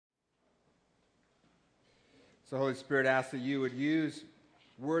So Holy Spirit, I ask that you would use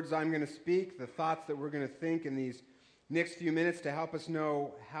words I'm going to speak, the thoughts that we're going to think in these next few minutes to help us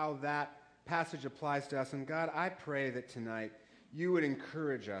know how that passage applies to us. And God, I pray that tonight you would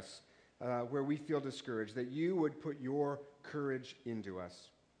encourage us where we feel discouraged, that you would put your courage into us.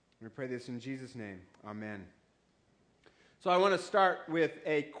 And we pray this in Jesus' name. Amen. So I want to start with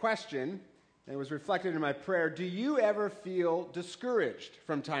a question, and it was reflected in my prayer. Do you ever feel discouraged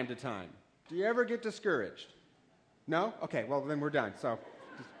from time to time? Do you ever get discouraged? No? Okay, well, then we're done. So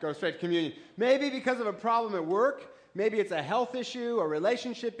just go straight to communion. Maybe because of a problem at work. Maybe it's a health issue, a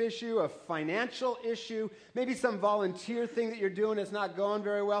relationship issue, a financial issue. Maybe some volunteer thing that you're doing that's not going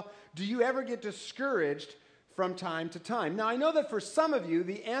very well. Do you ever get discouraged from time to time? Now, I know that for some of you,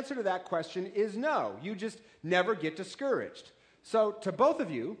 the answer to that question is no. You just never get discouraged. So to both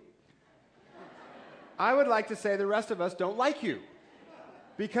of you, I would like to say the rest of us don't like you,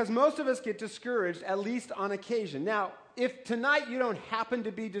 because most of us get discouraged at least on occasion. Now, if tonight you don't happen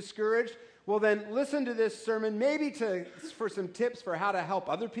to be discouraged, well then listen to this sermon, maybe for some tips for how to help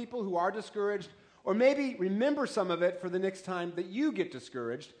other people who are discouraged, or maybe remember some of it for the next time that you get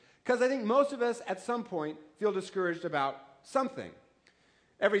discouraged, because I think most of us at some point feel discouraged about something.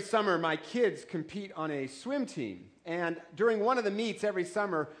 Every summer, my kids compete on a swim team, and during one of the meets every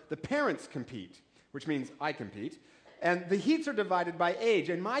summer, the parents compete, which means I compete. And the heats are divided by age,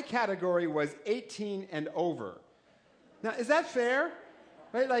 and my category was 18 and over. Now, is that fair?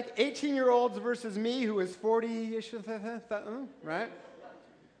 Right? Like 18-year-olds versus me, who is 40-ish, right?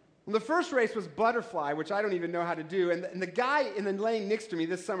 Well, the first race was butterfly, which I don't even know how to do. And the guy in the lane next to me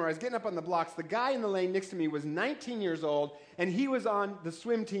this summer, I was getting up on the blocks, the guy in the lane next to me was 19 years old, and he was on the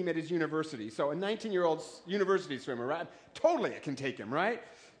swim team at his university. So a 19-year-old university swimmer, right? Totally it can take him, right?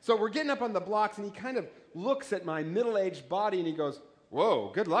 So we're getting up on the blocks, and he kind of looks at my middle-aged body, and he goes,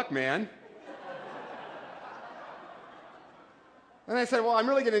 "Whoa, good luck, man." And I said, "Well, I'm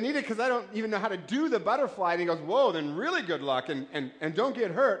really going to need it because I don't even know how to do the butterfly." And he goes, "Whoa, then really good luck, and don't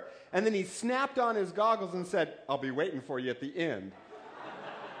get hurt." And then he snapped on his goggles and said, "I'll be waiting for you at the end."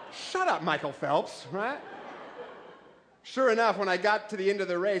 Shut up, Michael Phelps, right? Sure enough, when I got to the end of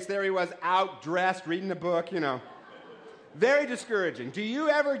the race, there he was, out, dressed, reading a book, Very discouraging. Do you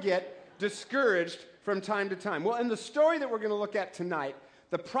ever get discouraged from time to time? Well, in the story that we're going to look at tonight,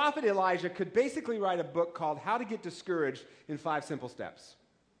 the prophet Elijah could basically write a book called How to Get Discouraged in 5 Simple Steps.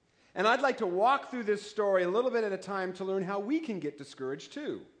 And I'd like to walk through this story a little bit at a time to learn how we can get discouraged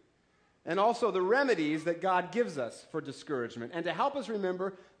too. And also the remedies that God gives us for discouragement. And to help us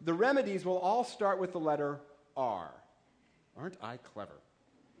remember, the remedies will all start with the letter R. Aren't I clever?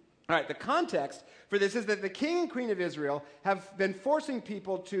 All right, the context for this is that the king and queen of Israel have been forcing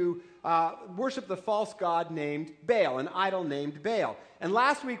people to worship the false god named Baal, an idol named Baal. And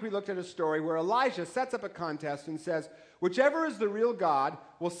last week we looked at a story where Elijah sets up a contest and says, whichever is the real God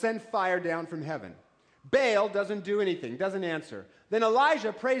will send fire down from heaven. Baal doesn't do anything, doesn't answer. Then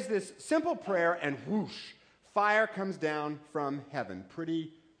Elijah prays this simple prayer, and whoosh, fire comes down from heaven.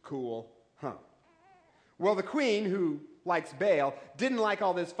 Pretty cool, huh? Well, the queen, who likes Baal, didn't like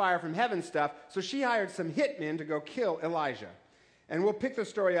all this fire from heaven stuff, so she hired some hitmen to go kill Elijah. And we'll pick the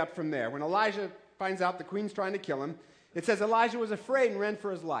story up from there. When Elijah finds out the queen's trying to kill him, it says Elijah was afraid and ran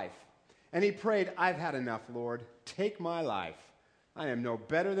for his life. And he prayed, "I've had enough, Lord. Take my life. I am no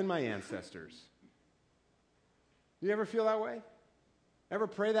better than my ancestors." Do you ever feel that way? Ever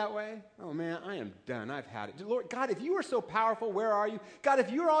pray that way? Oh man, I am done. I've had it. Lord, God, if you are so powerful, where are you? God,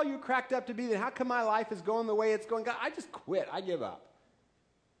 if you're all you cracked up to be, then how come my life is going the way it's going? God, I just quit. I give up.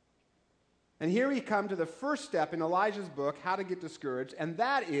 And here we come to the first step in Elijah's book, How to Get Discouraged, and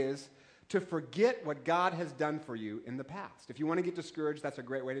that is to forget what God has done for you in the past. If you want to get discouraged, that's a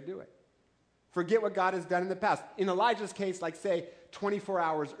great way to do it. Forget what God has done in the past. In Elijah's case, like say 24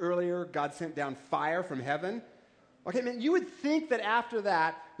 hours earlier, God sent down fire from heaven. Okay, man, you would think that after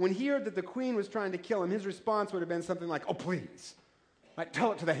that, when he heard that the queen was trying to kill him, his response would have been something like, "Oh, please, right,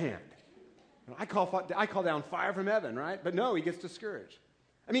 tell it to the hand. I call down fire from heaven," right? But no, he gets discouraged.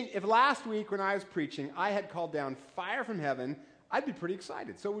 I mean, if last week when I was preaching, I had called down fire from heaven, I'd be pretty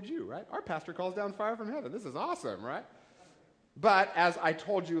excited. So would you, right? Our pastor calls down fire from heaven. This is awesome, right? But as I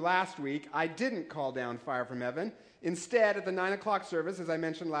told you last week, I didn't call down fire from heaven. Instead, at the 9 o'clock service, as I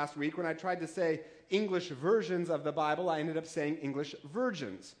mentioned last week, when I tried to say English versions of the Bible, I ended up saying English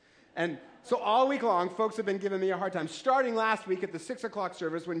virgins. And so all week long, folks have been giving me a hard time. Starting last week at the 6 o'clock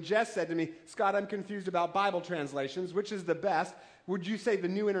service, when Jess said to me, "Scott, I'm confused about Bible translations. Which is the best? Would you say the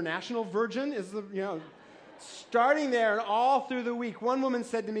New International Version is the, Starting there and all through the week, one woman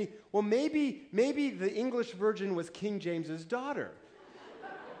said to me, "Well, maybe the English version was King James's daughter."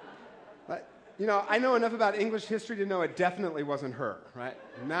 I know enough about English history to know it definitely wasn't her, right?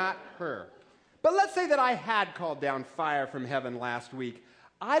 Not her. But let's say that I had called down fire from heaven last week.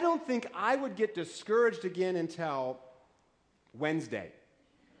 I don't think I would get discouraged again until Wednesday,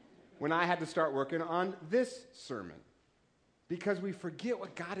 when I had to start working on this sermon. Because we forget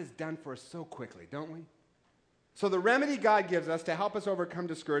what God has done for us so quickly, don't we? So the remedy God gives us to help us overcome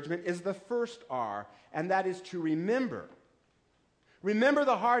discouragement is the first R, and that is to remember. Remember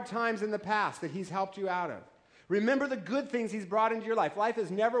the hard times in the past that He's helped you out of. Remember the good things He's brought into your life. Life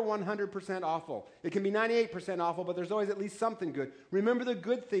is never 100% awful. It can be 98% awful, but there's always at least something good. Remember the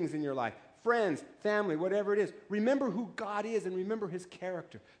good things in your life. Friends, family, whatever it is. Remember who God is and remember His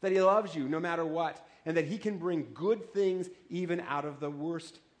character, that He loves you no matter what, and that He can bring good things even out of the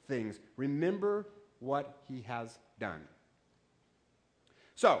worst things. Remember what He has done.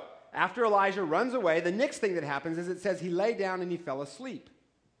 So, after Elijah runs away, the next thing that happens is it says he lay down and he fell asleep.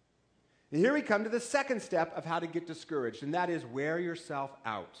 And here we come to the second step of how to get discouraged, and that is wear yourself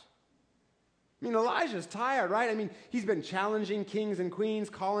out. I mean, Elijah's tired, right? I mean, he's been challenging kings and queens,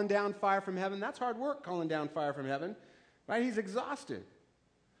 calling down fire from heaven. That's hard work, calling down fire from heaven, right? He's exhausted.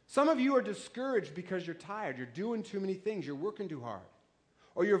 Some of you are discouraged because you're tired. You're doing too many things. You're working too hard.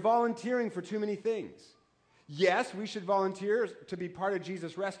 Or you're volunteering for too many things. Yes, we should volunteer to be part of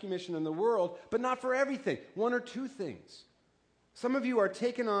Jesus' rescue mission in the world, but not for everything. One or two things. Some of you are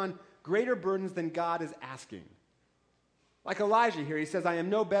taking on greater burdens than God is asking. Like Elijah here, he says, I am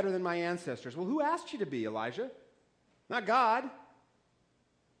no better than my ancestors. Well, who asked you to be, Elijah? Not God.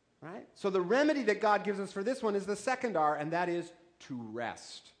 Right? So the remedy that God gives us for this one is the second R, and that is to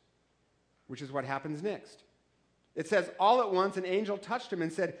rest, which is what happens next. It says, all at once an angel touched him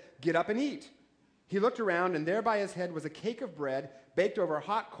and said, get up and eat. He looked around, and there by his head was a cake of bread baked over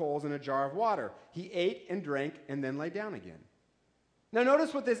hot coals in a jar of water. He ate and drank and then lay down again. Now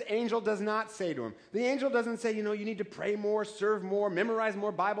notice what this angel does not say to him. The angel doesn't say, you need to pray more, serve more, memorize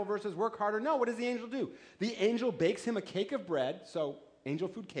more Bible verses, work harder. No, what does the angel do? The angel bakes him a cake of bread, so angel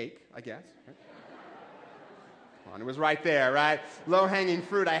food cake, I guess. Right? Come on, it was right there, right? Low-hanging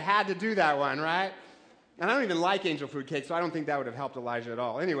fruit. I had to do that one, right? And I don't even like angel food cake, so I don't think that would have helped Elijah at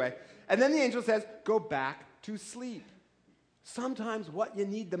all. Anyway, and then the angel says, go back to sleep. Sometimes what you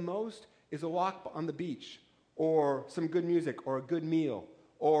need the most is a walk on the beach, or some good music, or a good meal,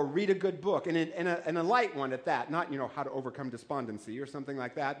 or read a good book, and a light one at that. Not, how to overcome despondency or something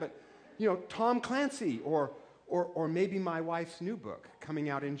like that, but, Tom Clancy, or maybe my wife's new book coming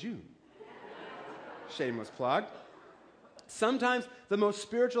out in June. Shameless plug. Sometimes the most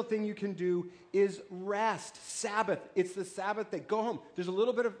spiritual thing you can do is rest. Sabbath. It's the Sabbath day. Go home.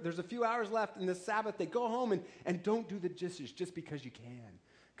 There's a few hours left in the Sabbath day. Go home and don't do the dishes just because you can.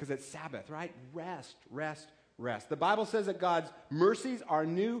 Because it's Sabbath, right? Rest, rest, rest. The Bible says that God's mercies are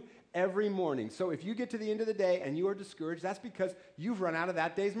new every morning. So if you get to the end of the day and you are discouraged, that's because you've run out of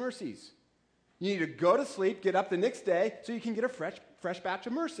that day's mercies. You need to go to sleep, get up the next day so you can get a fresh batch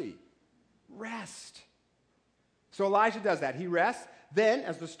of mercy. Rest. So Elijah does that. He rests. Then,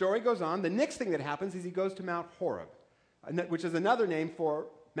 as the story goes on, the next thing that happens is he goes to Mount Horeb, which is another name for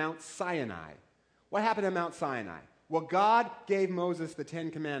Mount Sinai. What happened at Mount Sinai? Well, God gave Moses the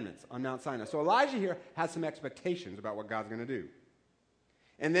 10 Commandments on Mount Sinai. So Elijah here has some expectations about what God's going to do.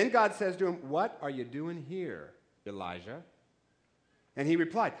 And then God says to him, what are you doing here, Elijah? And he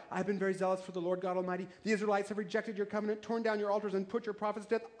replied, I've been very zealous for the Lord God Almighty. The Israelites have rejected your covenant, torn down your altars, and put your prophets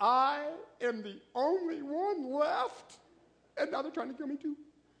to death. I am the only one left. And now they're trying to kill me too.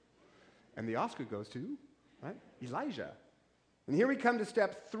 And the Oscar goes to, right, Elijah. And here we come to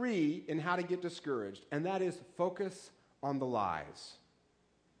step 3 in how to get discouraged, and that is focus on the lies.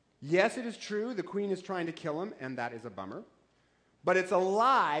 Yes, it is true, the queen is trying to kill him, and that is a bummer. But it's a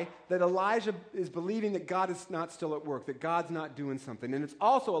lie that Elijah is believing that God is not still at work, that God's not doing something. And it's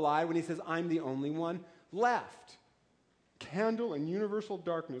also a lie when he says, I'm the only one left. Candle in universal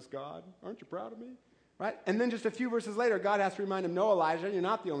darkness, God. Aren't you proud of me? Right? And then just a few verses later, God has to remind him, no, Elijah, you're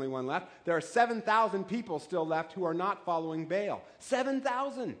not the only one left. There are 7,000 people still left who are not following Baal.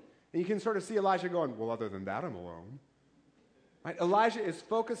 7,000. And you can sort of see Elijah going, well, other than that, I'm alone. Right? Elijah is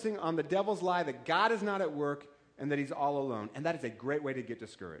focusing on the devil's lie that God is not at work and that he's all alone. And that is a great way to get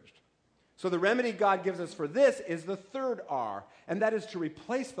discouraged. So the remedy God gives us for this is the third R, and that is to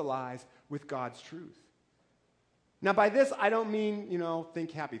replace the lies with God's truth. Now, by this, I don't mean,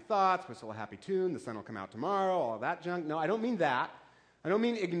 think happy thoughts, whistle a happy tune, the sun will come out tomorrow, all of that junk. No, I don't mean that. I don't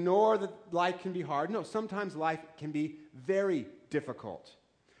mean ignore that life can be hard. No, sometimes life can be very difficult.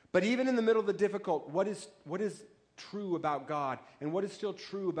 But even in the middle of the difficult, what is true about God, and what is still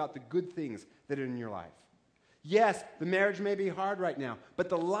true about the good things that are in your life? Yes, the marriage may be hard right now, but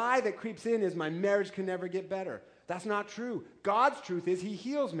the lie that creeps in is my marriage can never get better. That's not true. God's truth is he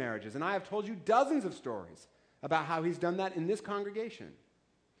heals marriages, and I have told you dozens of stories about how he's done that in this congregation.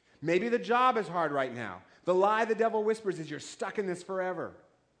 Maybe the job is hard right now. The lie the devil whispers is you're stuck in this forever,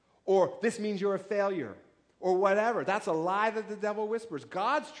 or this means you're a failure, or whatever. That's a lie that the devil whispers.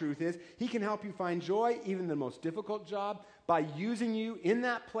 God's truth is he can help you find joy, even in the most difficult job, by using you in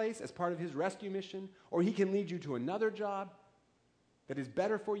that place as part of his rescue mission, or he can lead you to another job that is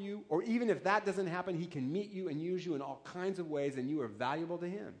better for you, or even if that doesn't happen, he can meet you and use you in all kinds of ways, and you are valuable to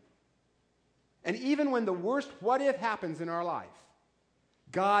him. And even when the worst what if happens in our life,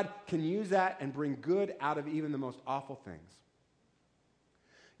 God can use that and bring good out of even the most awful things.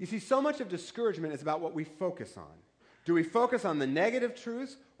 You see, so much of discouragement is about what we focus on. Do we focus on the negative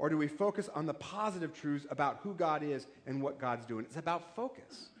truths, or do we focus on the positive truths about who God is and what God's doing? It's about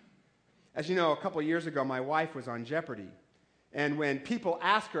focus. As you know, a couple years ago, my wife was on Jeopardy. And when people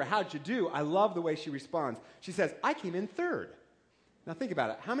ask her, how'd you do? I love the way she responds. She says, I came in third. Now think about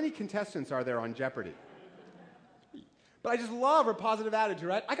it. How many contestants are there on Jeopardy? But I just love her positive attitude,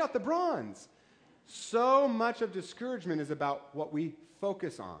 right? I got the bronze. So much of discouragement is about what we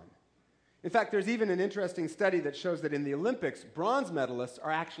focus on. In fact, there's even an interesting study that shows that in the Olympics, bronze medalists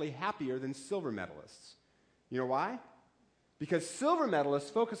are actually happier than silver medalists. You know why? Because silver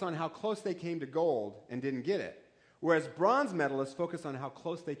medalists focus on how close they came to gold and didn't get it, whereas bronze medalists focus on how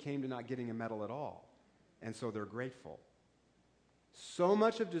close they came to not getting a medal at all, and so they're grateful. So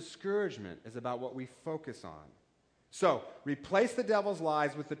much of discouragement is about what we focus on. So, replace the devil's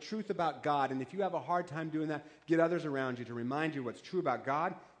lies with the truth about God, and if you have a hard time doing that, get others around you to remind you what's true about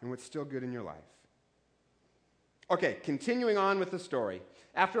God and what's still good in your life. Okay, continuing on with the story.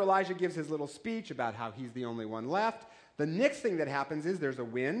 After Elijah gives his little speech about how he's the only one left, the next thing that happens is there's a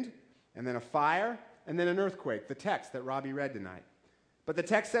wind, and then a fire, and then an earthquake, the text that Robbie read tonight. But the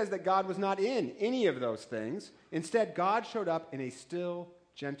text says that God was not in any of those things. Instead, God showed up in a still,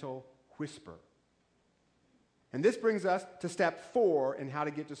 gentle whisper. And this brings us to step 4 in how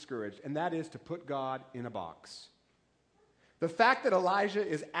to get discouraged, and that is to put God in a box. The fact that Elijah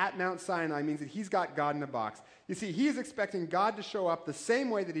is at Mount Sinai means that he's got God in a box. You see, he is expecting God to show up the same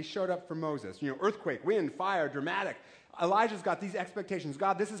way that he showed up for Moses. Earthquake, wind, fire, dramatic. Elijah's got these expectations.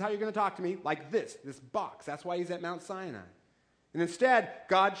 God, this is how you're going to talk to me, like this box. That's why he's at Mount Sinai. And instead,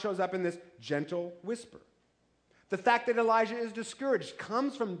 God shows up in this gentle whisper. The fact that Elijah is discouraged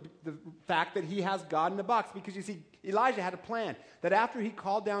comes from the fact that he has God in a box. Because you see, Elijah had a plan that after he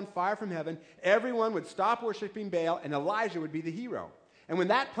called down fire from heaven, everyone would stop worshiping Baal and Elijah would be the hero. And when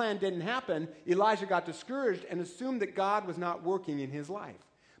that plan didn't happen, Elijah got discouraged and assumed that God was not working in his life.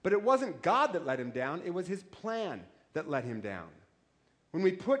 But it wasn't God that let him down, it was his plan that let him down. When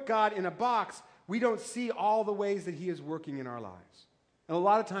we put God in a box, we don't see all the ways that he is working in our lives. And a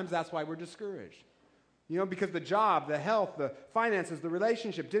lot of times that's why we're discouraged. Because the job, the health, the finances, the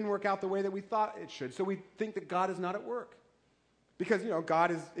relationship didn't work out the way that we thought it should. So we think that God is not at work. Because,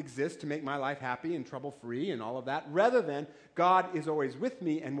 God exists to make my life happy and trouble-free and all of that, rather than God is always with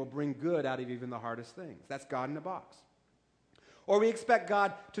me and will bring good out of even the hardest things. That's God in a box. Or we expect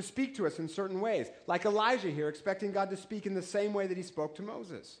God to speak to us in certain ways, like Elijah here, expecting God to speak in the same way that he spoke to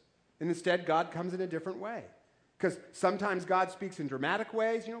Moses. And instead, God comes in a different way. Because sometimes God speaks in dramatic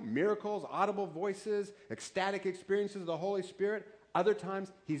ways, miracles, audible voices, ecstatic experiences of the Holy Spirit. Other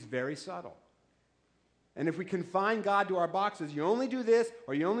times, he's very subtle. And if we confine God to our boxes, you only do this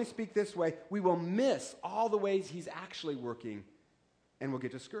or you only speak this way, we will miss all the ways he's actually working and we'll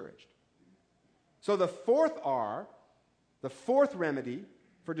get discouraged. So the fourth remedy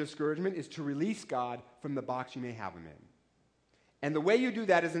for discouragement is to release God from the box you may have him in. And the way you do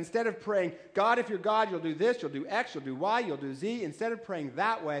that is instead of praying, God, if you're God, you'll do this, you'll do X, you'll do Y, you'll do Z. Instead of praying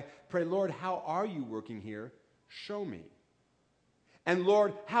that way, pray, Lord, how are you working here? Show me. And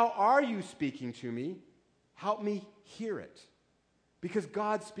Lord, how are you speaking to me? Help me hear it. Because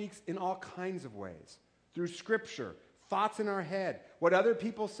God speaks in all kinds of ways. Through Scripture, thoughts in our head, what other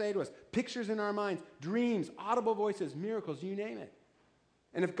people say to us, pictures in our minds, dreams, audible voices, miracles, you name it.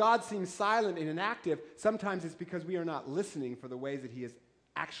 And if God seems silent and inactive, sometimes it's because we are not listening for the ways that he is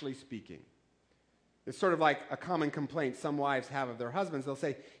actually speaking. It's sort of like a common complaint some wives have of their husbands. They'll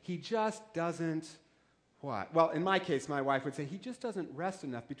say, he just doesn't what? Well, in my case, my wife would say, he just doesn't rest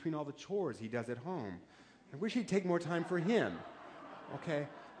enough between all the chores he does at home. I wish he'd take more time for him. Okay?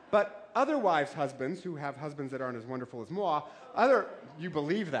 But other wives' husbands, who have husbands that aren't as wonderful as moi, you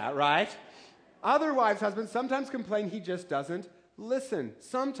believe that, right? Other wives' husbands sometimes complain he just doesn't listen.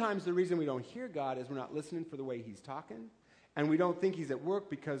 Sometimes the reason we don't hear God is we're not listening for the way he's talking, And we don't think he's at work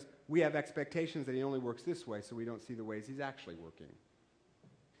because we have expectations that he only works this way, so we don't see the ways he's actually working.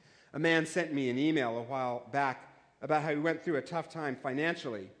 A man sent me an email a while back about how he went through a tough time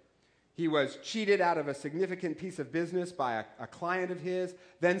financially. He was cheated out of a significant piece of business by a client of his,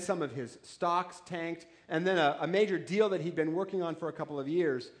 then some of his stocks tanked, and then a major deal that he'd been working on for a couple of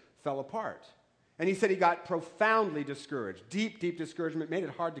years fell apart. And he said he got profoundly discouraged. Deep, deep discouragement made it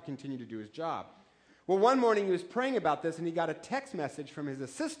hard to continue to do his job. Well, one morning he was praying about this, and he got a text message from his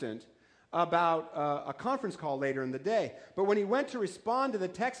assistant about a conference call later in the day. But when he went to respond to the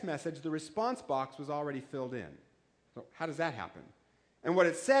text message, the response box was already filled in. So how does that happen? And what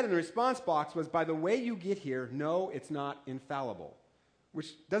it said in the response box was, by the way you get here, no, it's not infallible.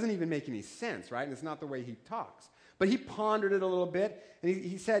 Which doesn't even make any sense, right? And it's not the way he talks. But he pondered it a little bit, and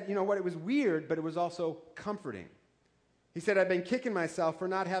he said, you know what, it was weird, but it was also comforting. He said, I've been kicking myself for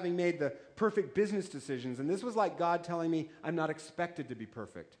not having made the perfect business decisions, and this was like God telling me I'm not expected to be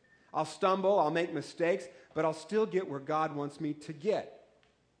perfect. I'll stumble, I'll make mistakes, but I'll still get where God wants me to get.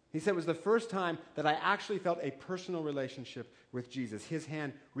 He said it was the first time that I actually felt a personal relationship with Jesus, his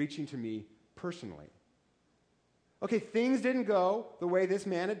hand reaching to me personally. Okay, things didn't go the way this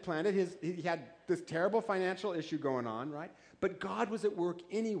man had planned it. He had this terrible financial issue going on, right? But God was at work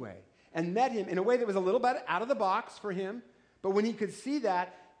anyway and met him in a way that was a little bit out of the box for him. But when he could see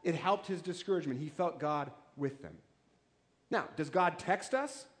that, it helped his discouragement. He felt God with them. Now, does God text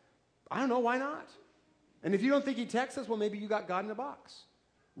us? I don't know, why not? And if you don't think he texts us, well, maybe you got God in a box.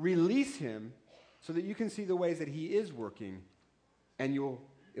 Release him so that you can see the ways that he is working, and it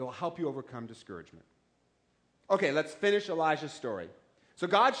will help you overcome discouragement. Okay, let's finish Elijah's story. So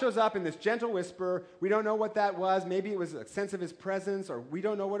God shows up in this gentle whisper. We don't know what that was. Maybe it was a sense of his presence, or we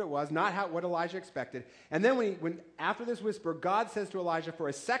don't know what it was, not what Elijah expected. And then when after this whisper, God says to Elijah for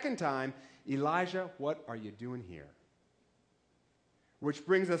a second time, Elijah, what are you doing here? Which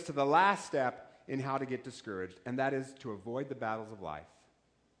brings us to the last step in how to get discouraged, and that is to avoid the battles of life.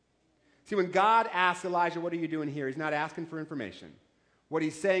 See, when God asks Elijah, what are you doing here? He's not asking for information. What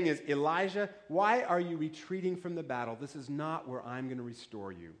he's saying is, Elijah, why are you retreating from the battle? This is not where I'm going to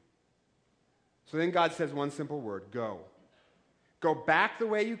restore you. So then God says one simple word, go. Go back the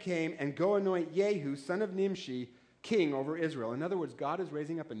way you came and go anoint Jehu, son of Nimshi, king over Israel. In other words, God is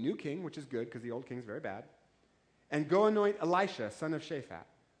raising up a new king, which is good because the old king is very bad. And go anoint Elisha, son of Shaphat,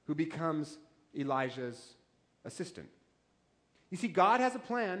 who becomes Elijah's assistant. You see, God has a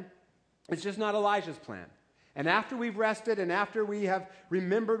plan. It's just not Elijah's plan. And after we've rested, and after we have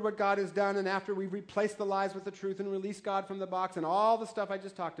remembered what God has done, and after we've replaced the lies with the truth and released God from the box and all the stuff I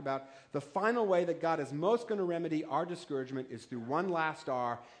just talked about, the final way that God is most going to remedy our discouragement is through one last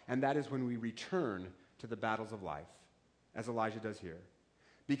R, and that is when we return to the battles of life, as Elijah does here.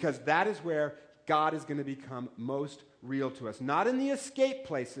 Because that is where God is going to become most real to us. Not in the escape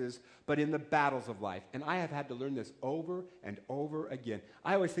places, but in the battles of life. And I have had to learn this over and over again.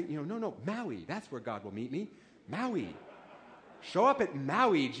 I always think, no, Maui, that's where God will meet me. Maui. Show up at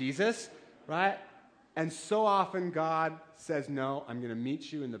Maui, Jesus, right? And so often God says, no, I'm going to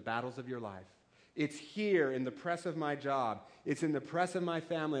meet you in the battles of your life. It's here in the press of my job. It's in the press of my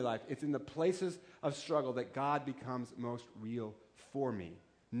family life. It's in the places of struggle that God becomes most real for me.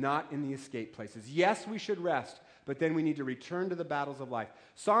 Not in the escape places. Yes, we should rest, but then we need to return to the battles of life.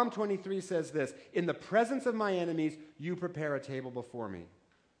 Psalm 23 says this, in the presence of my enemies, you prepare a table before me.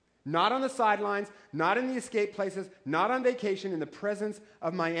 Not on the sidelines, not in the escape places, not on vacation, in the presence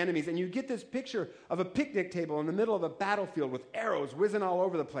of my enemies. And you get this picture of a picnic table in the middle of a battlefield with arrows whizzing all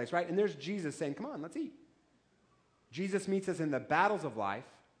over the place, right? And there's Jesus saying, come on, let's eat. Jesus meets us in the battles of life,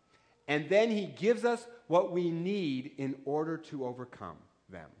 and then he gives us what we need in order to overcome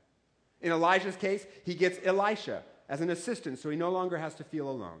them. In Elijah's case, he gets Elisha as an assistant, so he no longer has to feel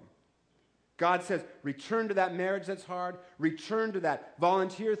alone. God says, return to that marriage that's hard, return to that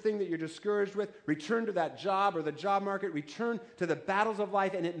volunteer thing that you're discouraged with, return to that job or the job market, return to the battles of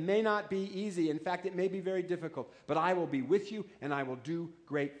life, and it may not be easy. In fact, it may be very difficult, but I will be with you and I will do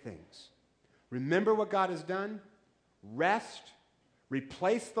great things. Remember what God has done, rest,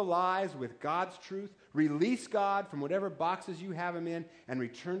 replace the lies with God's truth, release God from whatever boxes you have him in, and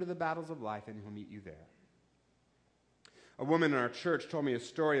return to the battles of life, and he'll meet you there. A woman in our church told me a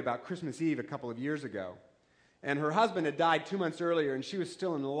story about Christmas Eve a couple of years ago. And her husband had died 2 months earlier, and she was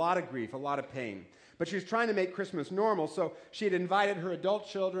still in a lot of grief, a lot of pain. But she was trying to make Christmas normal, so she had invited her adult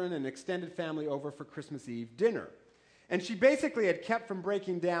children and extended family over for Christmas Eve dinner. And she basically had kept from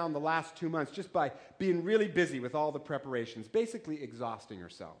breaking down the last 2 months just by being really busy with all the preparations, basically exhausting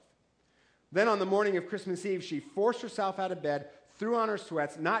herself. Then on the morning of Christmas Eve, she forced herself out of bed, threw on her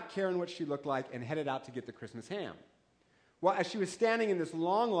sweats, not caring what she looked like, and headed out to get the Christmas ham. Well, as she was standing in this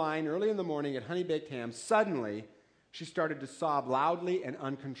long line early in the morning at Honey Baked Ham, suddenly she started to sob loudly and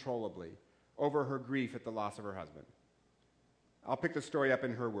uncontrollably over her grief at the loss of her husband. I'll pick the story up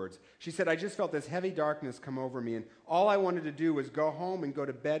in her words. She said, "I just felt this heavy darkness come over me, and all I wanted to do was go home and go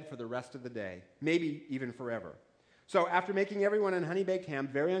to bed for the rest of the day, maybe even forever. So after making everyone in Honey Baked Ham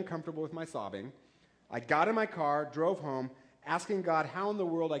very uncomfortable with my sobbing, I got in my car, drove home, asking God how in the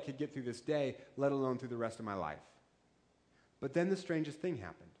world I could get through this day, let alone through the rest of my life. But then the strangest thing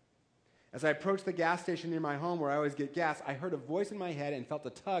happened. As I approached the gas station near my home where I always get gas, I heard a voice in my head and felt a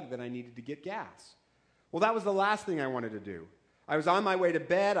tug that I needed to get gas. Well, that was the last thing I wanted to do. I was on my way to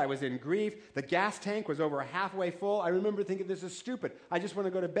bed. I was in grief. The gas tank was over halfway full. I remember thinking, this is stupid. I just want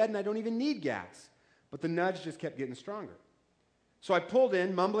to go to bed and I don't even need gas. But the nudge just kept getting stronger. So I pulled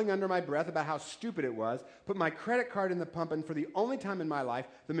in, mumbling under my breath about how stupid it was, put my credit card in the pump, and for the only time in my life,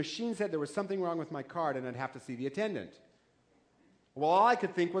 the machine said there was something wrong with my card and I'd have to see the attendant. Well, all I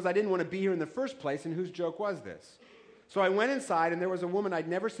could think was I didn't want to be here in the first place, and whose joke was this? So I went inside, and there was a woman I'd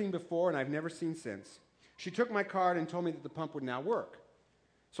never seen before and I've never seen since. She took my card and told me that the pump would now work.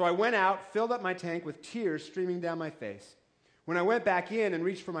 So I went out, filled up my tank with tears streaming down my face. When I went back in and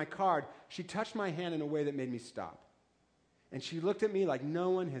reached for my card, she touched my hand in a way that made me stop. And she looked at me like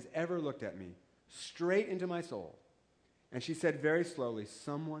no one has ever looked at me, straight into my soul. And she said very slowly,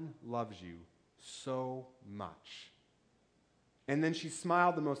 "Someone loves you so much." And then she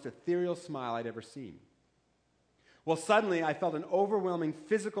smiled the most ethereal smile I'd ever seen. Well, suddenly I felt an overwhelming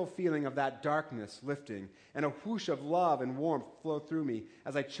physical feeling of that darkness lifting, and a whoosh of love and warmth flow through me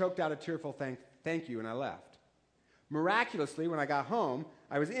as I choked out a tearful thank you, and I left. Miraculously, when I got home,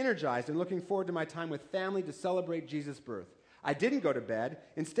 I was energized and looking forward to my time with family to celebrate Jesus' birth. I didn't go to bed.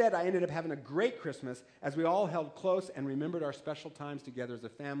 Instead, I ended up having a great Christmas as we all held close and remembered our special times together as a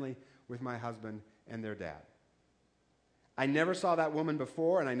family with my husband and their dad. I never saw that woman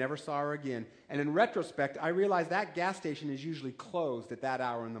before, and I never saw her again. And in retrospect, I realized that gas station is usually closed at that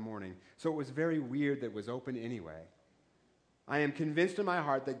hour in the morning, so it was very weird that it was open anyway. I am convinced in my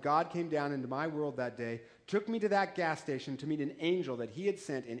heart that God came down into my world that day, took me to that gas station to meet an angel that he had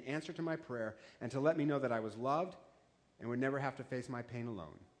sent in answer to my prayer, and to let me know that I was loved and would never have to face my pain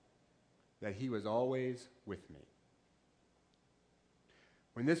alone, that he was always with me.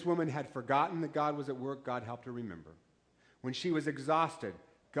 When this woman had forgotten that God was at work, God helped her remember. When she was exhausted,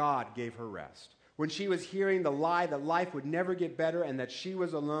 God gave her rest. When she was hearing the lie that life would never get better and that she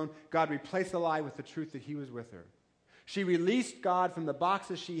was alone, God replaced the lie with the truth that he was with her. She released God from the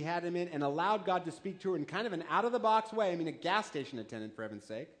boxes she had him in and allowed God to speak to her in kind of an out-of-the-box way. A gas station attendant, for heaven's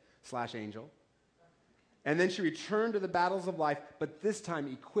sake, / angel. And then she returned to the battles of life, but this time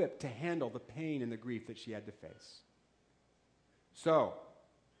equipped to handle the pain and the grief that she had to face. So,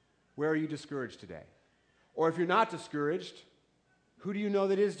 where are you discouraged today? Or if you're not discouraged, who do you know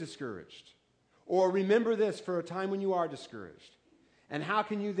that is discouraged? Or remember this for a time when you are discouraged. And how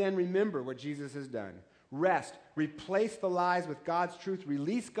can you then remember what Jesus has done? Rest. Replace the lies with God's truth.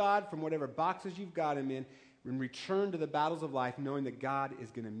 Release God from whatever boxes you've got him in, and return to the battles of life knowing that God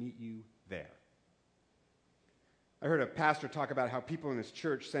is going to meet you there. I heard a pastor talk about how people in his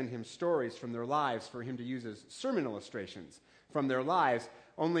church send him stories from their lives for him to use as sermon illustrations from their lives.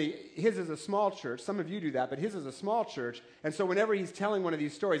 Only his is a small church. Some of you do that, but his is a small church. And so whenever he's telling one of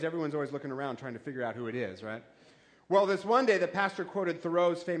these stories, everyone's always looking around trying to figure out who it is, right? Well, this one day, the pastor quoted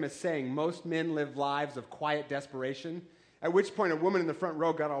Thoreau's famous saying, "Most men live lives of quiet desperation," at which point a woman in the front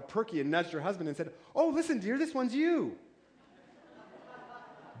row got all perky and nudged her husband and said, "Oh, listen, dear, this one's you."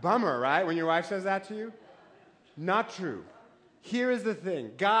 Bummer, right, when your wife says that to you? Not true. Here is the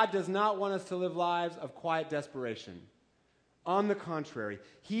thing. God does not want us to live lives of quiet desperation. On the contrary,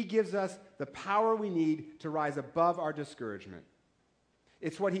 he gives us the power we need to rise above our discouragement.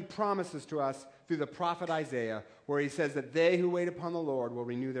 It's what he promises to us through the prophet Isaiah, where he says that they who wait upon the Lord will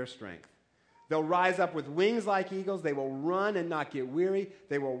renew their strength. They'll rise up with wings like eagles. They will run and not get weary.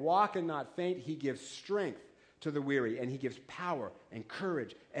 They will walk and not faint. He gives strength to the weary, and he gives power and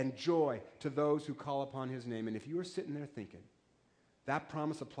courage and joy to those who call upon his name. And if you are sitting there thinking, that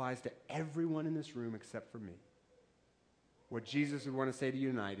promise applies to everyone in this room except for me, what Jesus would want to say to you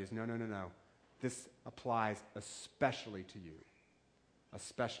tonight is, no. This applies especially to you,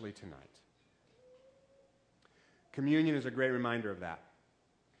 especially tonight. Communion is a great reminder of that.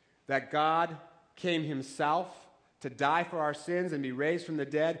 That God came himself to die for our sins and be raised from the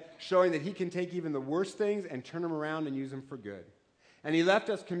dead, showing that he can take even the worst things and turn them around and use them for good. And he left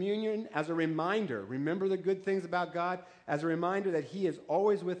us communion as a reminder. Remember the good things about God? As a reminder that he is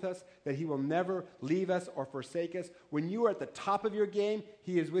always with us, that he will never leave us or forsake us. When you are at the top of your game,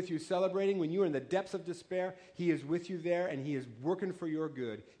 he is with you celebrating. When you are in the depths of despair, he is with you there, and he is working for your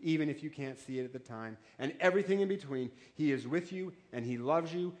good, even if you can't see it at the time. And everything in between, he is with you, and he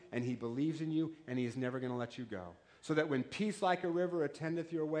loves you, and he believes in you, and he is never going to let you go. So that when peace like a river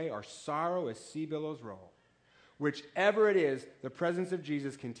attendeth your way, or sorrow as sea billows roll, whichever it is, the presence of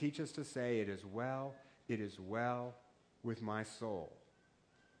Jesus can teach us to say, it is well with my soul.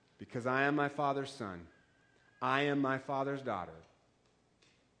 Because I am my Father's son. I am my Father's daughter.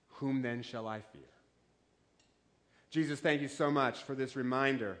 Whom then shall I fear? Jesus, thank you so much for this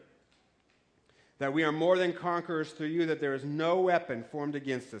reminder that we are more than conquerors through you, that there is no weapon formed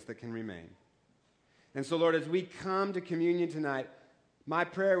against us that can remain. And so, Lord, as we come to communion tonight, my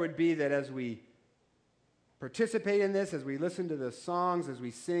prayer would be that as we participate in this, as we listen to the songs, as we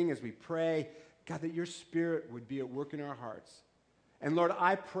sing, as we pray, God, that your Spirit would be at work in our hearts. And Lord,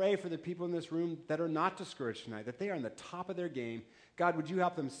 I pray for the people in this room that are not discouraged tonight, that they are on the top of their game. God, would you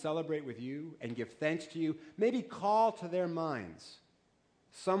help them celebrate with you and give thanks to you? Maybe call to their minds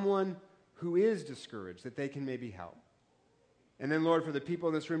someone who is discouraged that they can maybe help. And then, Lord, for the people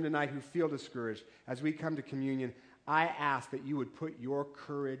in this room tonight who feel discouraged, as we come to communion, I ask that you would put your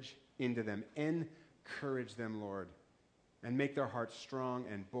courage into them. Encourage them, Lord, and make their hearts strong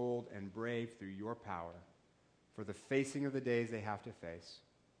and bold and brave through your power for the facing of the days they have to face.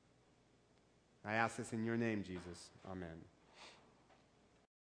 I ask this in your name, Jesus. Amen.